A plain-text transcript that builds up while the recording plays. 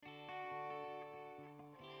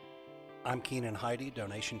I'm Keenan Heidi,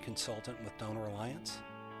 donation consultant with Donor Alliance.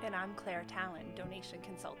 And I'm Claire Tallon, donation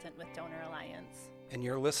consultant with Donor Alliance. And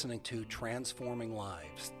you're listening to Transforming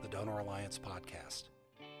Lives, the Donor Alliance podcast.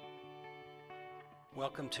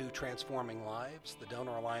 Welcome to Transforming Lives, the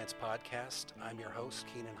Donor Alliance podcast. I'm your host,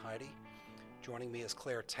 Keenan Heidi. Joining me is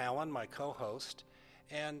Claire Tallon, my co-host.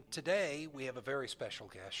 And today we have a very special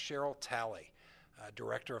guest, Cheryl Talley,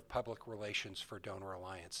 Director of Public Relations for Donor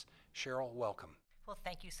Alliance. Cheryl, welcome. Well,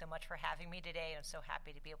 thank you so much for having me today. I'm so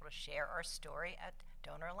happy to be able to share our story at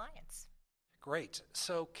Donor Alliance. Great.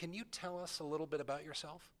 So can you tell us a little bit about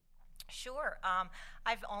yourself? Sure.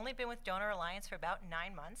 I've only been with Donor Alliance for about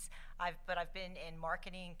 9 months, but I've been in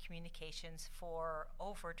marketing and communications for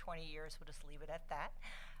over 20 years. We'll just leave it at that.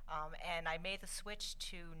 And I made the switch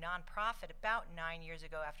to nonprofit about 9 years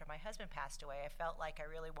ago after my husband passed away. I felt like I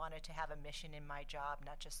really wanted to have a mission in my job,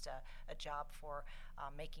 not just a job for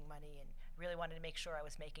making money, and really wanted to make sure I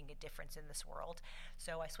was making a difference in this world.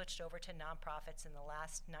 So I switched over to nonprofits. In the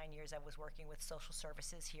last 9 years, I was working with social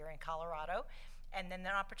services here in Colorado. And then an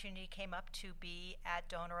opportunity came up to be at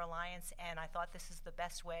Donor Alliance, and I thought this is the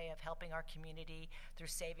best way of helping our community through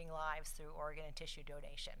saving lives through organ and tissue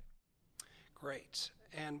donation. Great.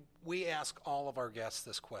 And we ask all of our guests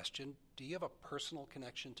this question. Do you have a personal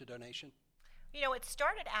connection to donation? You know, it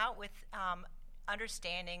started out with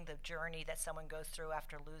understanding the journey that someone goes through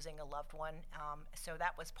after losing a loved one. So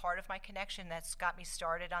that was part of my connection. That's got me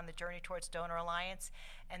started on the journey towards Donor Alliance.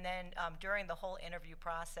 And then during the whole interview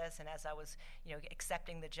process, and as I was,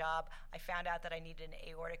 accepting the job, I found out that I needed an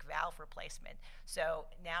aortic valve replacement. So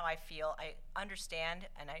now I feel I understand,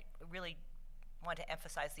 and I really want to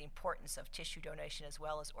emphasize the importance of tissue donation as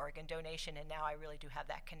well as organ donation, and now I really do have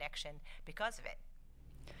that connection because of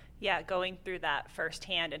it. Yeah, going through that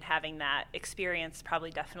firsthand and having that experience probably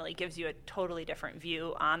definitely gives you a totally different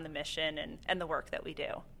view on the mission and the work that we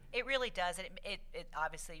do. It really does. It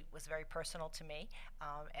obviously was very personal to me,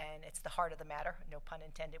 and it's the heart of the matter, no pun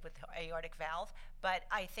intended, with the aortic valve. But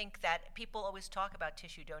I think that people always talk about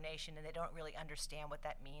tissue donation, and they don't really understand what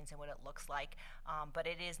that means and what it looks like. But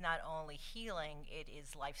it is not only healing, it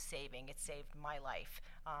is life-saving. It saved my life.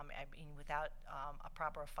 Without a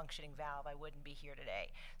proper functioning valve, I wouldn't be here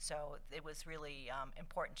today. So it was really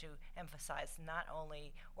important to emphasize not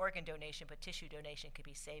only organ donation, but tissue donation could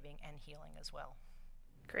be saving and healing as well.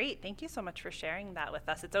 Great. Thank you so much for sharing that with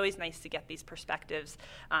us. It's always nice to get these perspectives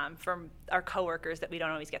from our coworkers that we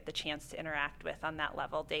don't always get the chance to interact with on that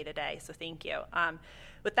level day to day. So thank you.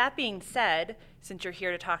 With that being said, since you're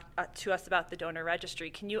here to talk to us about the donor registry,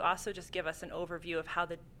 can you also just give us an overview of how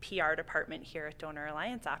the PR department here at Donor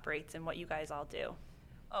Alliance operates and what you guys all do?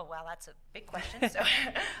 Oh, wow, that's a big question.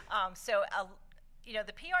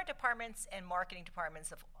 The PR departments and marketing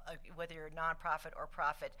departments of whether you're nonprofit or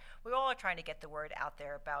profit, we all are trying to get the word out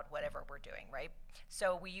there about whatever we're doing, right?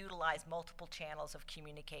 So we utilize multiple channels of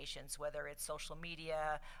communications, whether it's social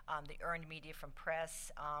media, the earned media from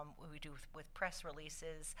press, we do with press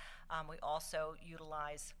releases. We also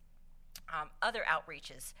utilize other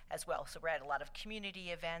outreaches as well. So we're at a lot of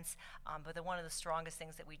community events, but one of the strongest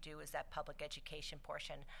things that we do is that public education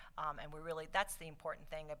portion. And that's the important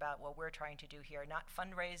thing about what we're trying to do here. Not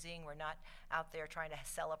fundraising, we're not out there trying to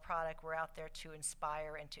sell a product, we're out there to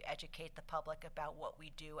inspire and to educate the public about what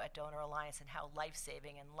we do at Donor Alliance and how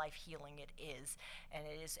life-saving and life-healing it is. And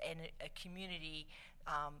it is a community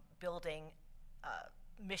building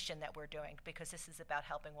mission that we're doing, because this is about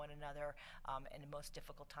helping one another in the most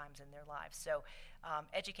difficult times in their lives. So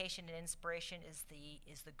education and inspiration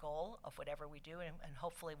is the goal of whatever we do, and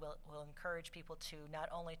hopefully we'll encourage people to not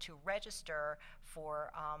only to register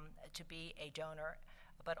for to be a donor,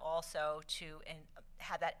 but also to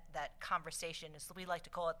have that conversation, as we like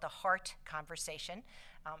to call it, the heart conversation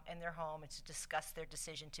in their home, and to discuss their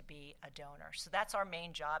decision to be a donor. So that's our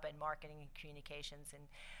main job in marketing and communications. And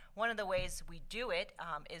one of the ways we do it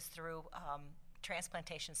is through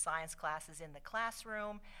transplantation science classes in the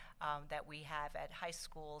classroom that we have at high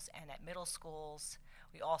schools and at middle schools.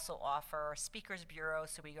 We also offer speakers bureau,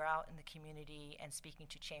 so we are out in the community and speaking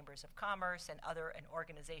to chambers of commerce and other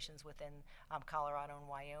organizations within Colorado and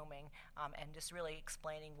Wyoming, and just really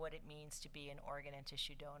explaining what it means to be an organ and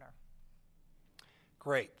tissue donor.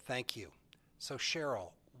 Great, thank you. So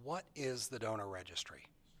Cheryl, what is the donor registry?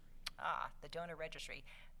 The donor registry.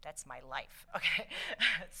 That's my life. Okay.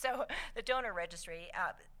 So the donor registry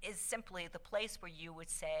is simply the place where you would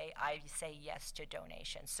say, I say yes to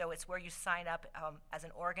donation. So it's where you sign up as an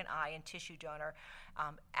organ, eye, and tissue donor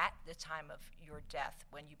at the time of your death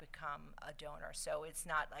when you become a donor. So it's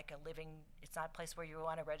not like it's not a place where you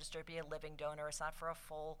want to register to be a living donor. It's not for a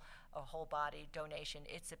full a whole body donation.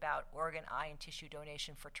 It's about organ, eye, and tissue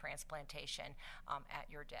donation for transplantation at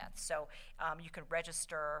your death. So you can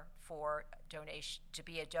register for donation to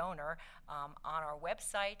be a donor on our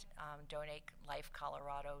website,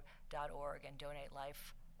 donatelifecolorado.org and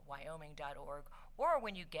donatelifewyoming.org, or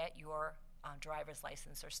when you get your driver's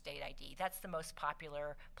license or state ID. That's the most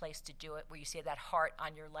popular place to do it, where you see that heart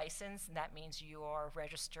on your license, and that means you are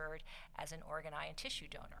registered as an organ, eye, and tissue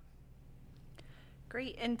donor.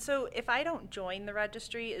 Great. And so if I don't join the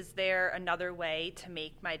registry, is there another way to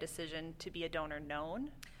make my decision to be a donor known?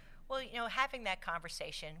 Well, having that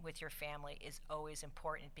conversation with your family is always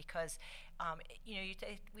important because,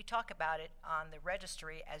 we talk about it on the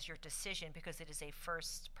registry as your decision because it is a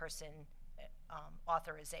first-person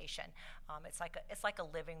authorization. It's like a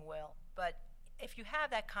living will. But if you have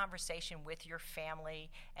that conversation with your family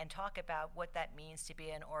and talk about what that means to be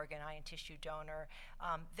an organ, eye, and tissue donor,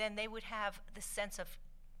 then they would have the sense of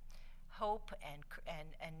hope and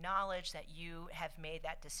knowledge that you have made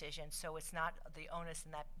that decision. So it's not the onus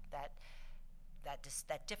and that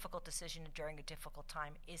difficult decision during a difficult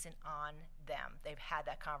time isn't on them. They've had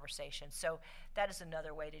that conversation. So that is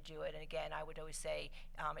another way to do it. And again, I would always say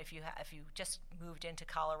if you just moved into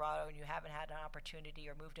Colorado and you haven't had an opportunity,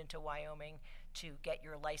 or moved into Wyoming to get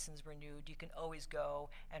your license renewed, you can always go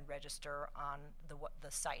and register on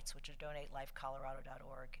the sites, which are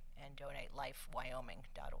donatelifecolorado.org and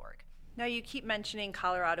donatelifewyoming.org. Now, you keep mentioning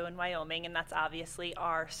Colorado and Wyoming, and that's obviously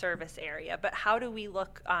our service area, but how do we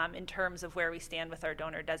look in terms of where we stand with our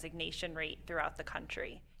donor designation rate throughout the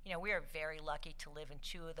country? We are very lucky to live in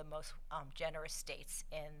two of the most generous states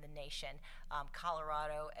in the nation.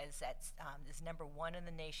 Colorado is number one in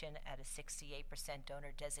the nation at a 68%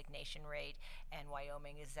 donor designation rate, and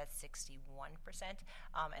Wyoming is at 61%,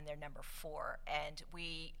 and they're number 4. And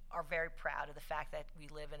we are very proud of the fact that we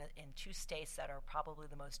live in two states that are probably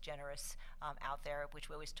the most generous out there, which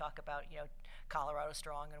we always talk about. Colorado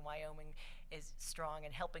strong and Wyoming is strong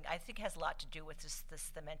and helping. I think it has a lot to do with just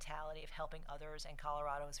the mentality of helping others, and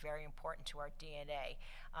Colorado is very important to our DNA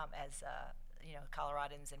as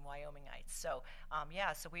Coloradans and Wyomingites. So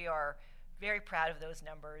so we are very proud of those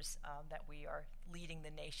numbers, that we are leading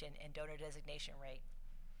the nation in donor designation rate.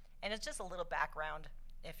 And it's just a little background,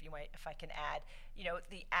 if I can add.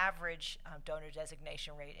 The average donor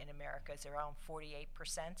designation rate in America is around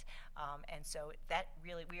 48%, and so that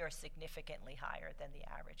really, we are significantly higher than the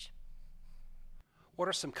average. What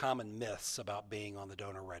are some common myths about being on the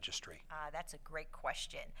donor registry? That's a great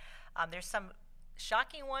question. There's some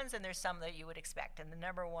shocking ones, and there's some that you would expect. And the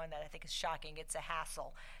number one that I think is shocking, it's a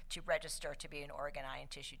hassle to register to be an organ, eye, and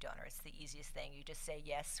tissue donor. It's the easiest thing. You just say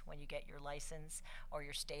yes when you get your license or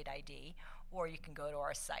your state ID, or you can go to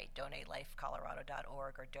our site,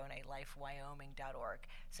 donatelifecolorado.org or donatelifewyoming.org.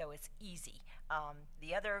 So it's easy.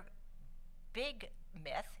 The other big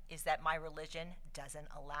myth is that my religion doesn't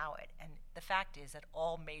allow it. And the fact is that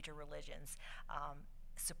all major religions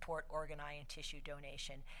support organ, eye, and tissue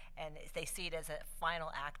donation, and they see it as a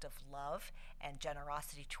final act of love and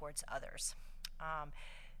generosity towards others.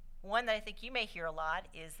 One that I think you may hear a lot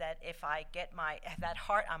is that if I get that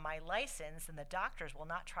heart on my license, then the doctors will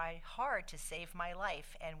not try hard to save my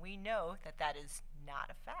life, and we know that that is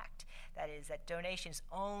not a fact. That is, that donation is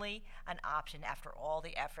only an option after all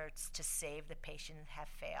the efforts to save the patient have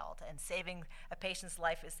failed, and saving a patient's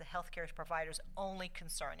life is the healthcare provider's only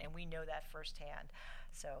concern, and we know that firsthand.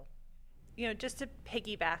 So, just to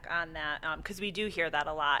piggyback on that, because we do hear that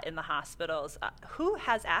a lot in the hospitals, who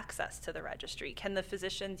has access to the registry? Can the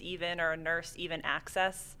physicians or a nurse even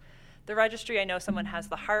access the registry? I know someone has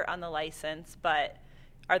the heart on the license, but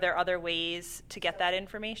are there other ways to get that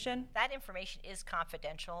information? That information is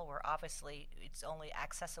confidential, where obviously it's only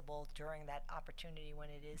accessible during that opportunity when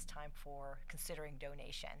it is time for considering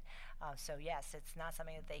donation. So yes, it's not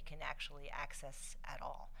something that they can actually access at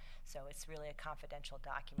all. So it's really a confidential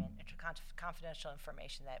document, confidential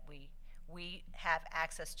information that we have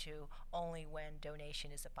access to only when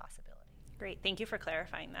donation is a possibility. Great. Thank you for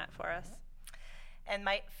clarifying that for us. And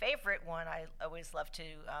my favorite one I always love to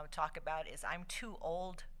talk about is I'm too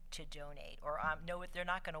old to donate, or no, they're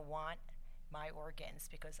not going to want my organs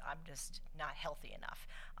because I'm just not healthy enough.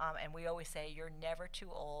 And we always say you're never too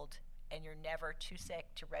old and you're never too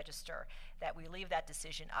sick to register, that we leave that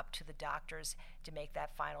decision up to the doctors to make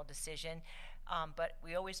that final decision. But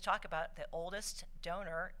we always talk about the oldest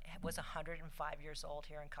donor was 105 years old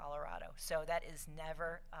here in Colorado. So that is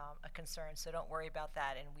never a concern, so don't worry about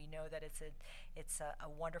that. And we know that it's a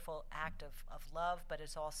wonderful act of love, but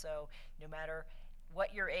it's also, no matter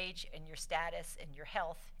what your age and your status and your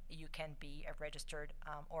health, you can be a registered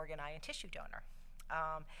organ, eye, and tissue donor.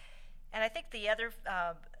 And I think the other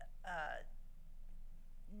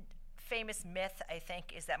famous myth, I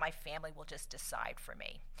think, is that my family will just decide for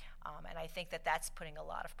me. And I think that that's putting a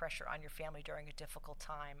lot of pressure on your family during a difficult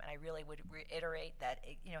time. And I really would reiterate that,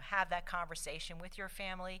 have that conversation with your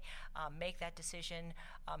family, make that decision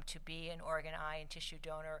to be an organ, eye, and tissue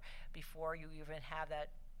donor before you even have that,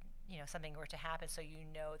 something were to happen, so you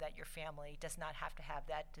know that your family does not have to have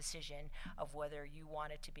that decision of whether you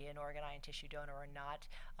want it to be an organ, eye, and tissue donor or not.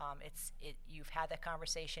 You've had that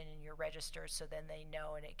conversation and you're registered, so then they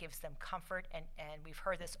know, and it gives them comfort, and we've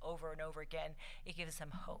heard this over and over again, it gives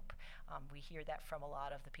them hope. We hear that from a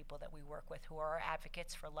lot of the people that we work with who are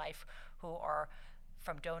advocates for life, who are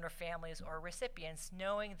from donor families or recipients,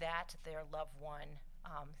 knowing that their loved one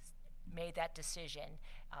made that decision.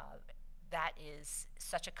 That is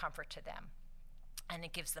such a comfort to them, and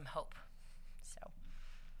it gives them hope.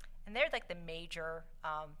 And they're like the major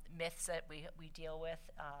myths that we deal with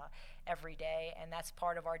every day, and that's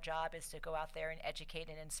part of our job, is to go out there and educate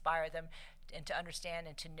and inspire them and to understand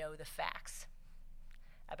and to know the facts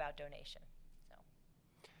about donation.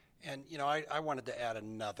 And, I wanted to add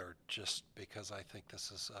another, just because I think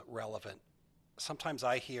this is relevant. Sometimes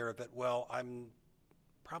I hear that, well, I'm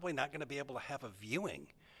probably not going to be able to have a viewing.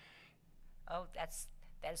 Oh, that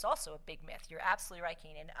is also a big myth. You're absolutely right,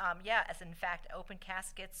 Keenan. As in fact, open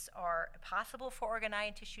caskets are possible for organ, eye,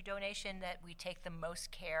 and tissue donation, that we take the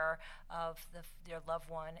most care of their loved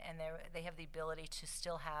one, and they have the ability to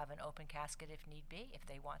still have an open casket if need be, if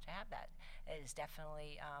they want to have that. It is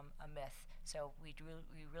definitely a myth. So we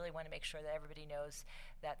really want to make sure that everybody knows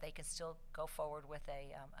that they can still go forward with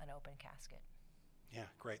an open casket. Yeah,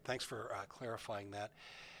 great. Thanks for clarifying that.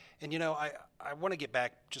 And, I want to get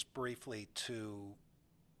back just briefly to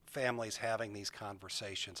families having these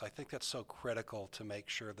conversations. I think that's so critical to make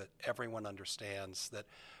sure that everyone understands that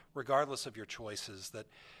regardless of your choices, that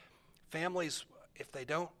families, if they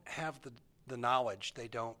don't have the knowledge, they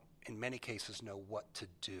don't, in many cases, know what to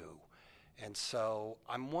do. And so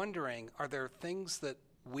I'm wondering, are there things that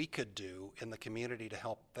we could do in the community to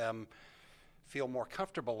help them feel more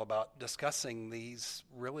comfortable about discussing these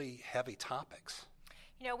really heavy topics?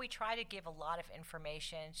 We try to give a lot of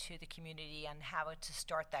information to the community on how to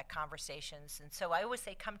start that conversations. And so I always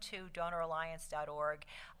say, come to donoralliance.org,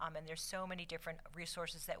 and there's so many different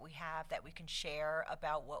resources that we have that we can share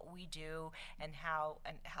about what we do and how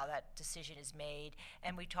that decision is made.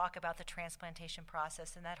 And we talk about the transplantation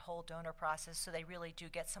process and that whole donor process, so they really do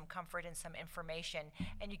get some comfort and some information,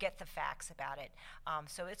 and you get the facts about it.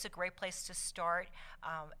 So it's a great place to start.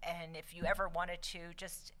 And if you ever wanted to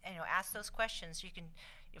just ask those questions, you can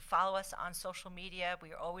follow us on social media.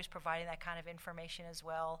 We are always providing that kind of information as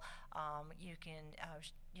well. You can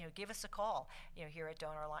give us a call here at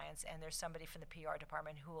Donor Alliance, and there's somebody from the PR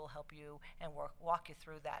department who will help you and walk you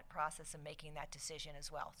through that process and making that decision as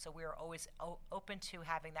well. So we are always open to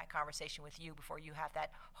having that conversation with you before you have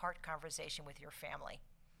that heart conversation with your family.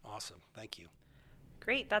 Awesome. Thank you.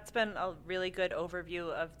 Great. That's been a really good overview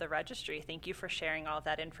of the registry. Thank you for sharing all of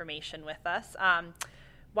that information with us.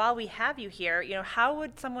 While we have you here, how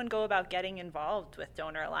would someone go about getting involved with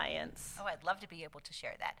Donor Alliance? Oh, I'd love to be able to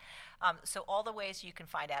share that. So all the ways you can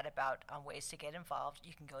find out about ways to get involved,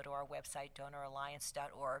 you can go to our website,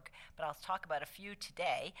 donoralliance.org, but I'll talk about a few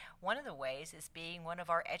today. One of the ways is being one of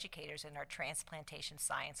our educators in our transplantation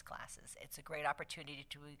science classes. It's a great opportunity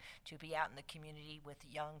to be out in the community with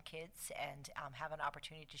young kids and have an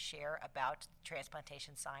opportunity to share about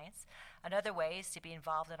transplantation science. Another way is to be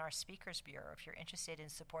involved in our Speakers Bureau. If you're interested in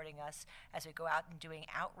supporting us as we go out and doing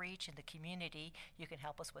outreach in the community, you can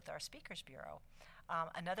help us with our Speakers Bureau.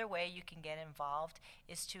 Another way you can get involved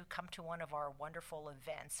is to come to one of our wonderful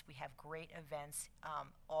events. We have great events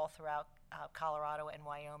all throughout Colorado and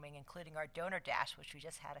Wyoming, including our Donor Dash, which we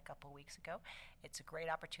just had a couple weeks ago. It's a great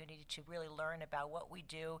opportunity to really learn about what we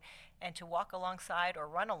do and to walk alongside or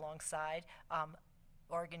run alongside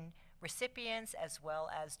organ recipients as well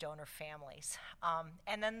as donor families.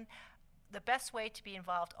 And then the best way to be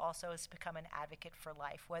involved also is to become an advocate for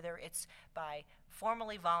life, whether it's by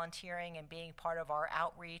formally volunteering and being part of our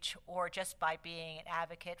outreach, or just by being an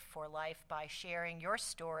advocate for life by sharing your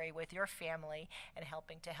story with your family and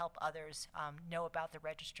helping to help others know about the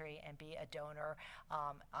registry and be a donor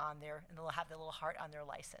and they'll have the little heart on their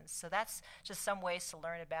license. So that's just some ways to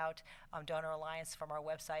learn about Donor Alliance from our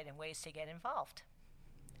website and ways to get involved.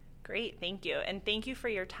 Great, thank you. And thank you for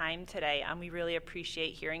your time today. We really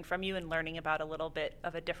appreciate hearing from you and learning about a little bit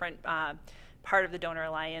of a different part of the Donor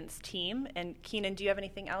Alliance team. And Keenan, do you have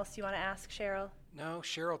anything else you want to ask Cheryl? No,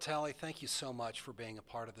 Cheryl, Talley, thank you so much for being a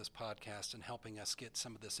part of this podcast and helping us get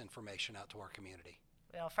some of this information out to our community.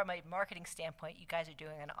 from a marketing standpoint, you guys are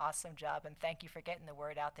doing an awesome job, and thank you for getting the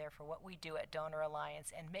word out there for what we do at Donor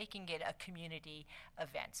Alliance and making it a community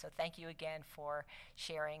event. So thank you again for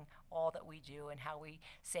sharing all that we do and how we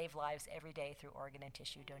save lives every day through organ and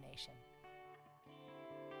tissue donation.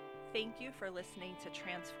 Thank you for listening to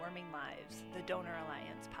Transforming Lives, the Donor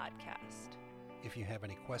Alliance podcast. If you have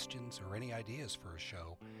any questions or any ideas for a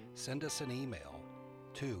show, send us an email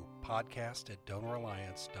to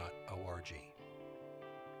podcast@donoralliance.org.